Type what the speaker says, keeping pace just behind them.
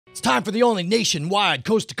It's time for the only nationwide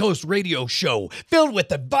coast-to-coast radio show filled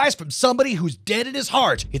with advice from somebody who's dead in his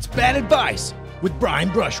heart. It's Bad Advice with Brian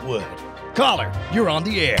Brushwood. Caller, you're on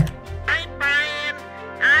the air. Hi, Brian.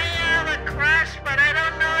 I have a crush, but I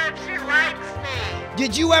don't know if she likes me.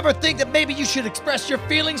 Did you ever think that maybe you should express your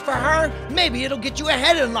feelings for her? Maybe it'll get you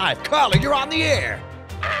ahead in life. Caller, you're on the air.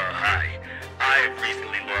 Hi. I've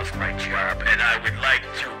recently lost my job, and I would like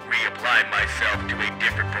to reapply myself to a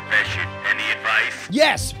different profession. Any advice?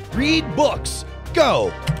 Yes, read books.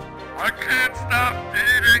 Go. I can't stop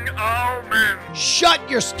eating almonds. Shut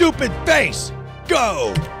your stupid face.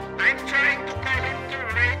 Go. I'm trying to get into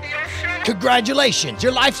a radio show. Congratulations,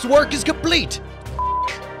 your life's work is complete.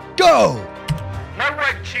 Go. My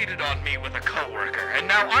wife cheated on me with a coworker, and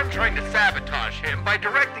now I'm trying to sabotage him by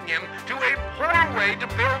directing him to a poor way to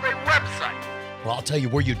build a website. Well, I'll tell you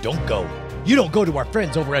where you don't go. You don't go to our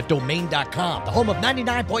friends over at domain.com, the home of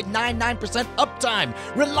 99.99% uptime,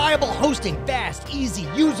 reliable hosting, fast, easy,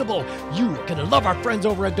 usable. You are going to love our friends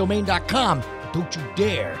over at domain.com. Don't you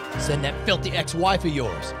dare send that filthy ex-wife of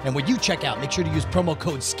yours. And when you check out, make sure to use promo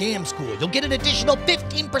code SCAMSCHOOL. You'll get an additional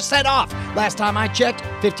 15% off. Last time I checked,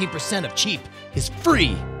 15% of cheap is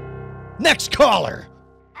free. Next caller.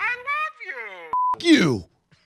 I love you. You.